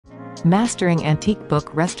Mastering Antique Book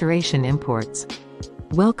Restoration Imports.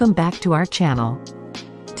 Welcome back to our channel.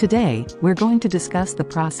 Today, we're going to discuss the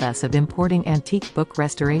process of importing antique book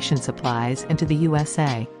restoration supplies into the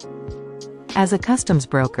USA. As a customs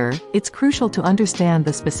broker, it's crucial to understand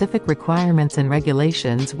the specific requirements and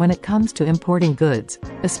regulations when it comes to importing goods,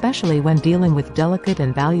 especially when dealing with delicate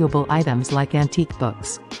and valuable items like antique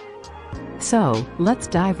books. So, let's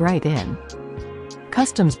dive right in.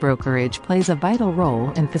 Customs brokerage plays a vital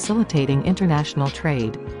role in facilitating international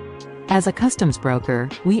trade. As a customs broker,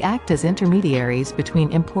 we act as intermediaries between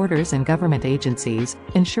importers and government agencies,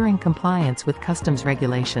 ensuring compliance with customs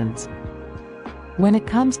regulations. When it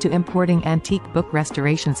comes to importing antique book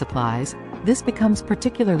restoration supplies, this becomes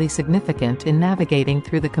particularly significant in navigating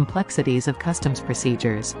through the complexities of customs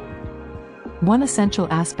procedures. One essential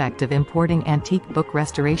aspect of importing antique book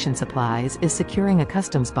restoration supplies is securing a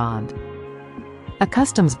customs bond. A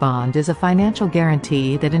customs bond is a financial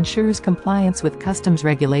guarantee that ensures compliance with customs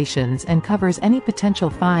regulations and covers any potential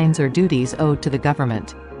fines or duties owed to the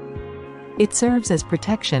government. It serves as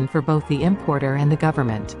protection for both the importer and the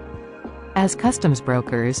government. As customs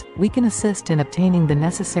brokers, we can assist in obtaining the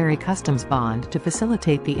necessary customs bond to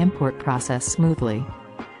facilitate the import process smoothly.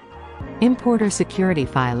 Importer security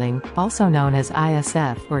filing, also known as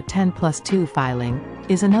ISF or 10+2 filing,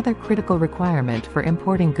 is another critical requirement for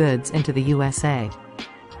importing goods into the USA.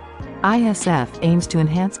 ISF aims to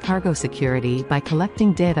enhance cargo security by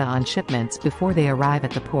collecting data on shipments before they arrive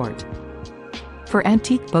at the port. For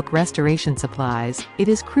antique book restoration supplies, it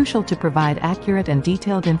is crucial to provide accurate and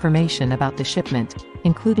detailed information about the shipment,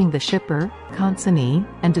 including the shipper, consignee,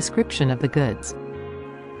 and description of the goods.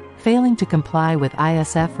 Failing to comply with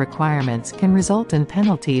ISF requirements can result in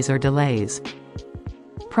penalties or delays.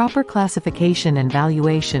 Proper classification and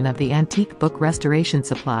valuation of the antique book restoration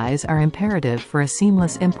supplies are imperative for a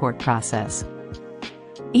seamless import process.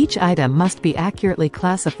 Each item must be accurately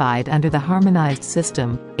classified under the Harmonized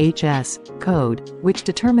System (HS) code, which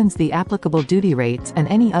determines the applicable duty rates and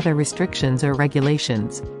any other restrictions or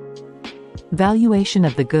regulations. Valuation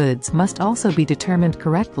of the goods must also be determined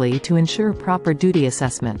correctly to ensure proper duty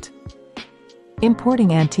assessment.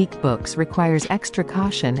 Importing antique books requires extra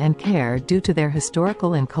caution and care due to their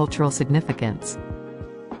historical and cultural significance.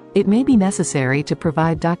 It may be necessary to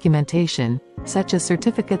provide documentation, such as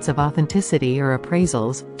certificates of authenticity or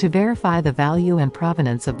appraisals, to verify the value and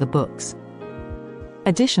provenance of the books.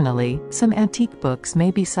 Additionally, some antique books may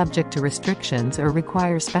be subject to restrictions or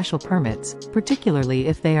require special permits, particularly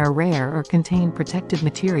if they are rare or contain protected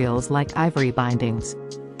materials like ivory bindings.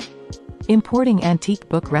 Importing antique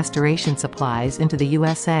book restoration supplies into the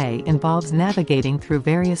USA involves navigating through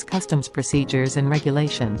various customs procedures and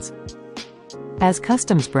regulations. As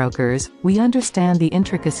customs brokers, we understand the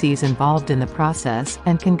intricacies involved in the process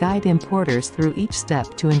and can guide importers through each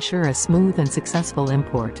step to ensure a smooth and successful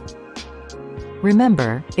import.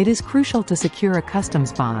 Remember, it is crucial to secure a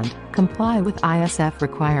customs bond, comply with ISF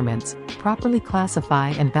requirements, properly classify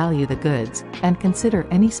and value the goods, and consider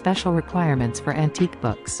any special requirements for antique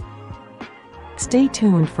books. Stay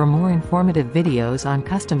tuned for more informative videos on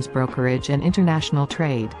customs brokerage and international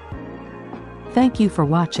trade. Thank you for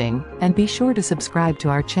watching, and be sure to subscribe to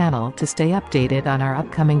our channel to stay updated on our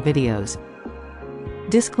upcoming videos.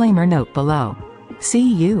 Disclaimer note below.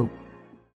 See you.